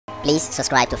Please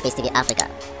subscribe to Face TV Africa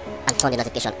and turn the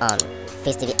notification on.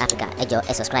 Face TV Africa, ẹ jọ̀ọ́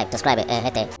ẹ subscribe,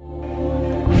 hete.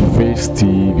 Face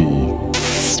TV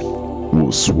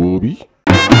was Swoby.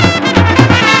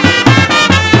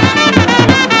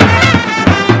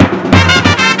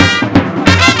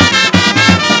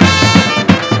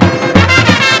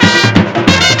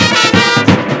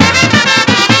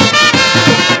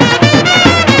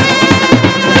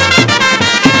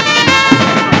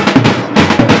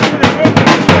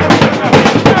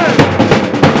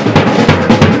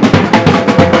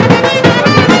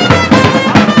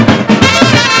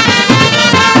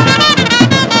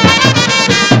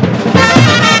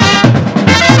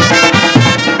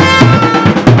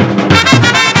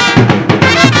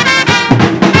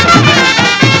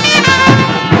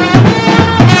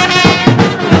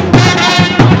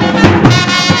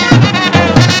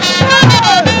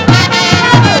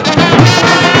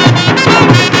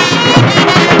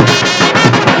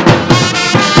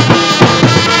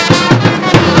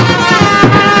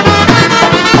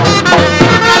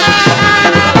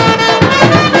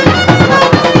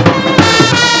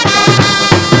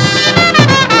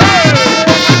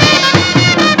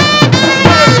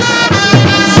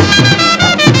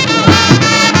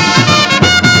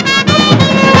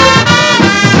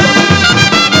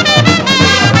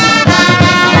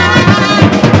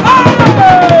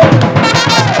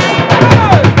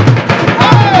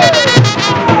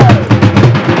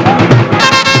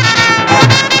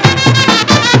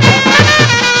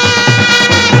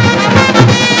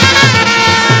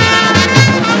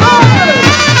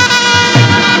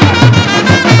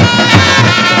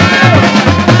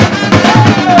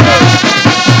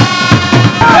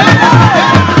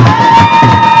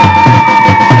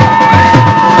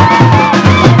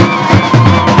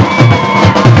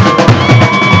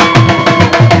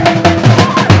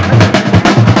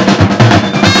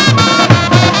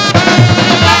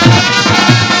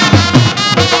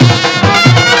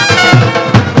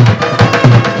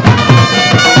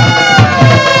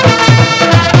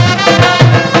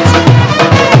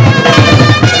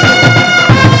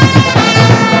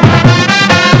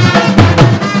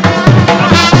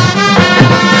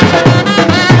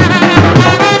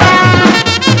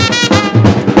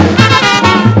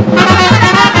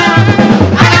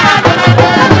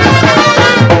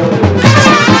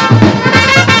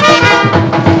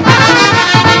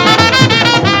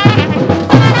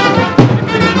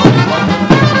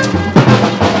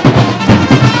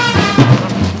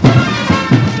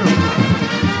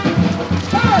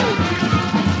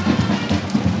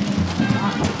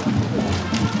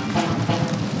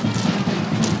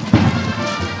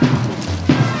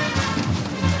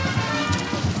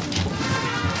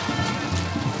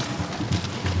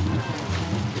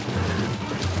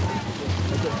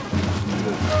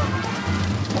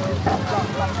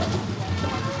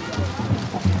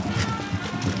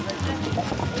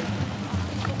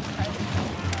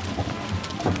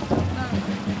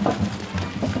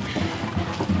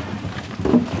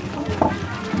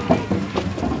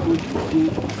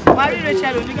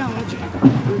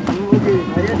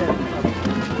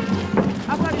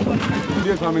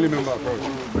 Dear family member,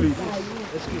 please,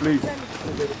 please.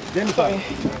 Jennifer,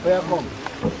 welcome.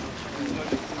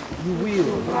 You will.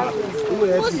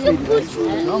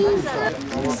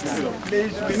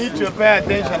 Please, we need to pay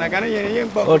attention. I can't hear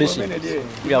you. Oh, this is.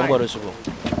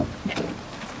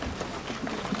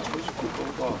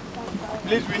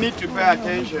 Please, we need to pay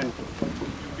attention.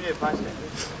 Be a pastor.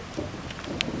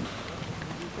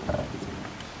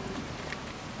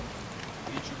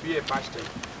 It should be a pastor.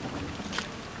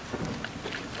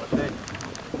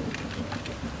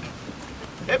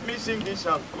 Let me sing this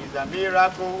song. It's a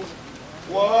miracle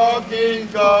walking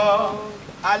God.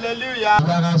 Hallelujah.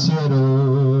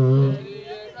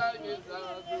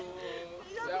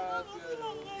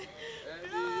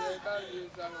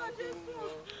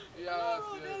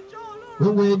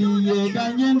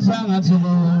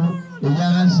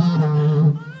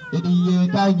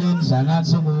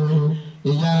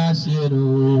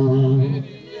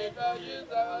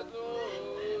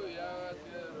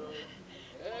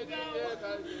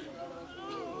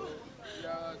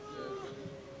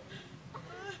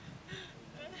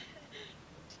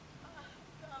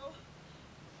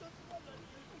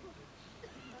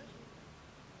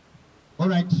 All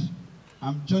right,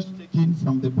 I'm just taking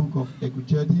from the book of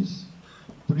Ecclesiastes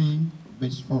 3,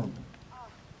 verse 4.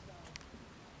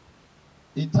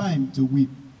 A time to weep.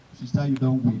 Sister, you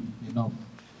don't weep enough.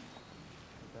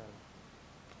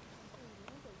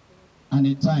 And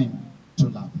a time to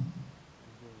laugh.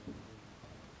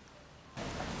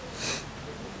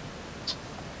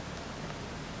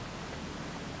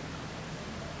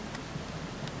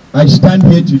 I stand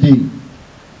here today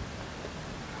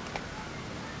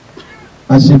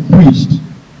as a priest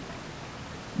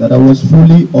that I was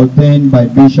fully ordained by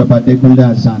Bishop Adekunle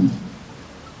Hassan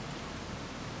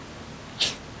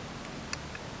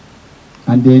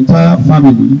and the entire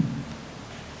family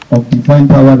of Divine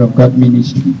Power of God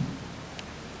Ministry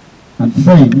and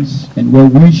friends and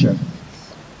well-wishers.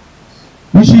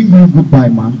 Wishing you goodbye,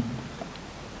 man.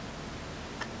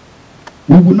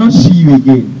 We will not see you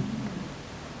again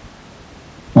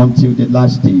until the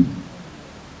last day.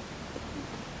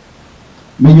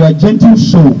 May your gentle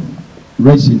soul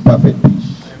rest in perfect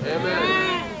peace.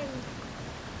 Amen.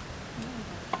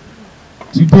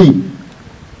 Today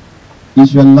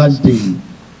is your last day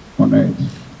on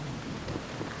earth.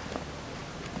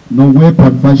 No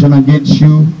weapon fashioned against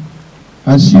you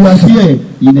as you are here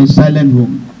in a silent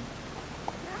room.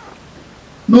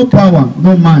 No power,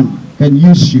 no man can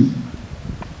use you.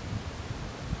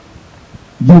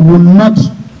 You will not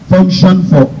function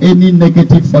for any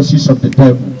negative forces of the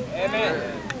devil. Amen.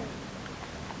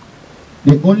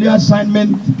 The only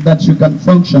assignment that you can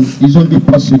function is only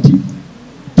positive,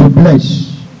 to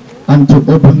bless and to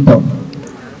open door,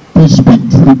 to speak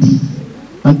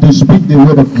truth and to speak the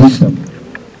word of wisdom.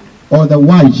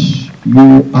 Otherwise,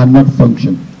 you are not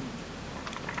functioning.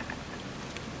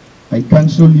 I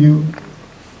cancel you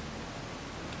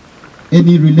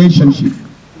any relationship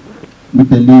with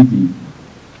the living.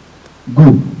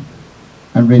 Go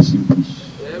and rest in peace.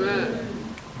 Amen.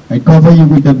 I cover you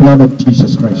with the blood of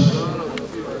Jesus Christ.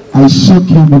 I soak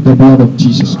you with the blood of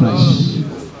Jesus Christ.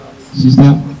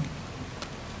 Sister,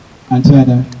 Auntie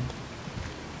Ada,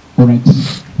 alright,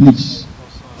 please.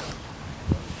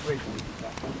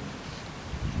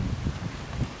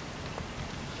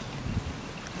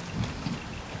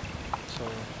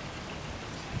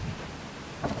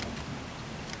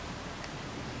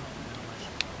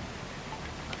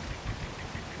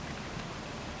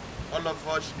 All of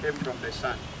us came from the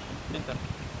sun. And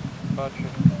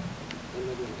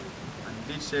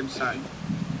this same sun,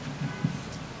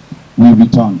 we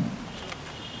return.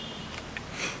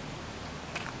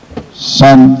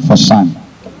 Sun for sun.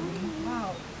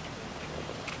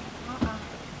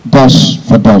 Dust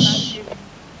for dust.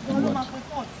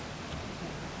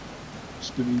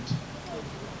 Spirit.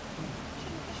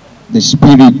 The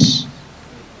Spirit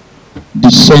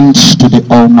descends to the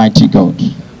Almighty God.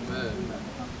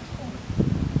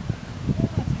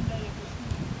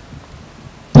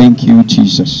 Thank you,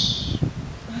 Jesus,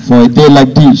 for a day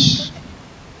like this.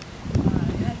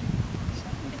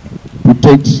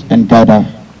 Protect and gather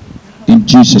in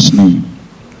Jesus' name.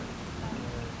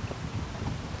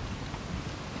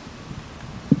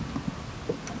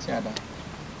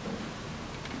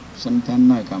 Sometime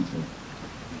now I come for.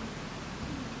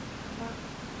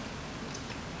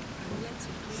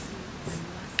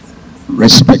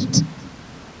 Respect.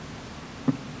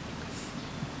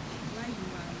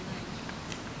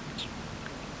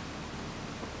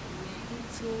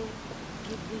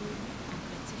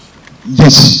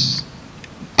 Yes,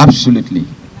 absolutely.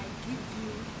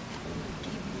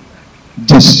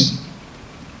 Yes.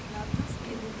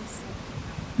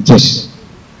 Yes.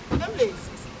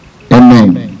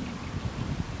 Amen.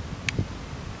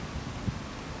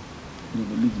 You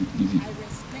will leave it, leave it. I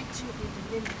respect you in the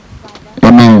name of the Father.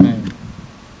 Amen.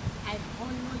 I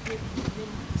honor you in the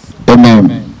name of the Son.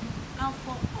 Amen. And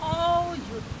for all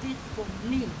you did for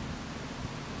me,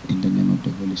 In the name of the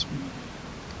Holy Spirit.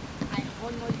 I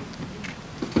honor you in the name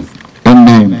of the Son.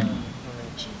 Amen. In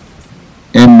Jesus'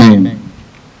 name. Amen.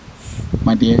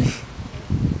 My dear,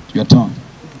 your turn.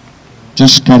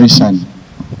 Just carry sand.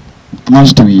 We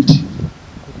must do it.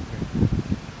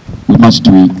 We must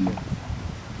do it.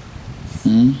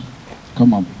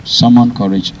 Come on, summon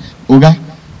courage. Oga,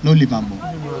 no leave am.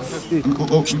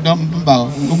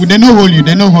 They no hold you.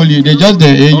 They no hold you. They just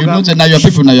there. You know, say now your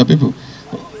people, now your people.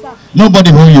 Nobody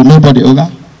hold you. Nobody.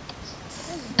 Oga,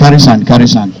 carry sand. Carry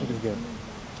sand.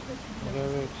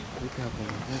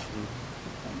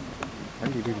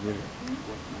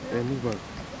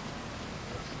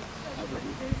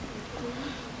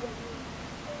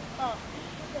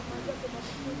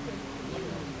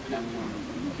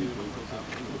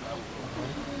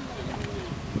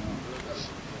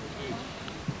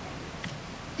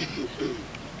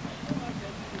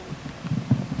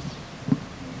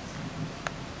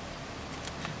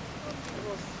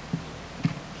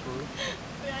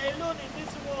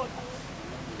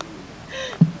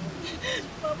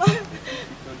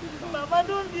 Mama,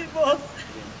 don't leave us.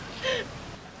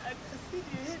 I can see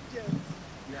the angels.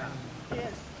 yeah,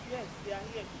 Yes, yes, they are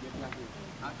here.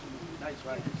 actually, that is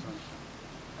why the sun shines.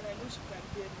 And I know she can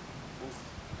hear me.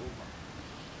 Over.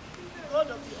 God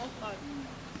of the orphan.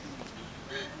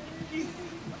 Please,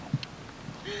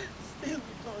 stay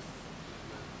with us.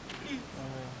 Please.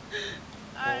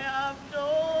 I have no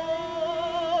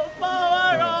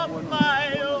power of my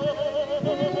own.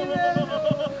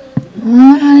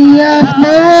 I have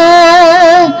no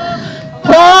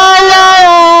power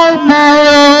of my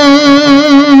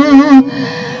own.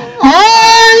 I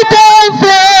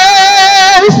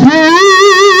confess to you,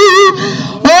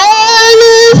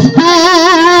 Holy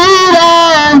Spirit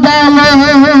of the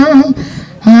Lord.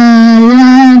 I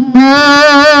have no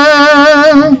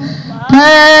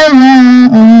power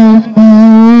of my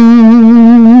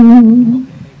own.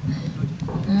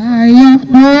 I have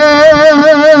no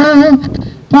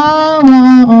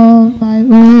power of my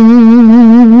own.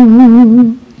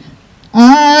 I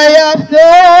have no.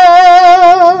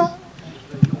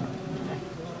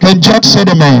 Can George say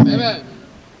amen? Amen.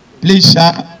 Please,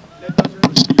 sir.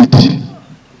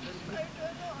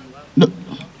 No.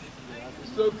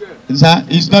 Sir,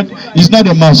 it's not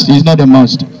a must. It's not a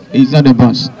must. It's not a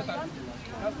must.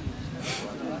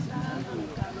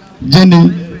 Jenny,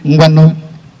 Ngwano,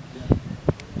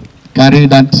 carry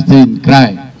that thing,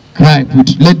 cry.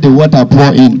 Let the water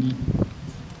pour in.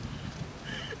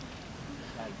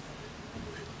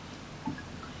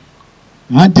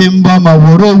 Hatimbama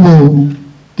worowo,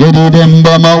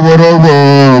 keridembama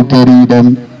worowo,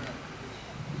 keridem.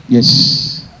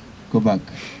 Yes, go back.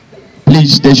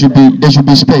 Please, there should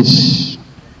be space.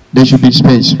 There should be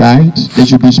space, right? There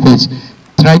should be space.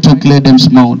 Try to clear them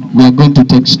small. We are going to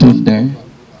take stone there.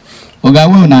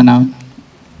 Ogawe now.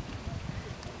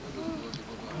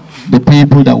 The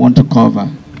people that want to cover.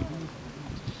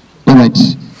 All right.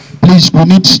 Please, we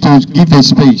need to give a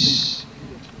space.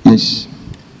 Yes.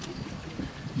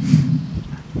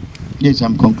 Yes,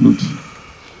 I'm concluding.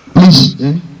 Please.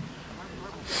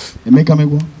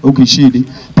 Okay, Shidi.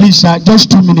 Please,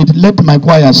 just 2 minutes. Let my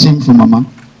choir sing for Mama.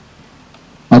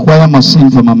 My choir must sing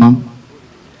for Mama.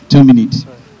 2 minutes.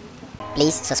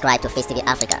 Please subscribe to Face TV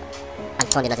Africa and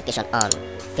turn the notification on.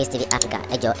 Face TV Africa.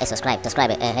 Subscribe.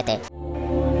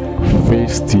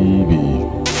 Face TV.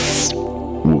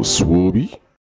 Muswobi.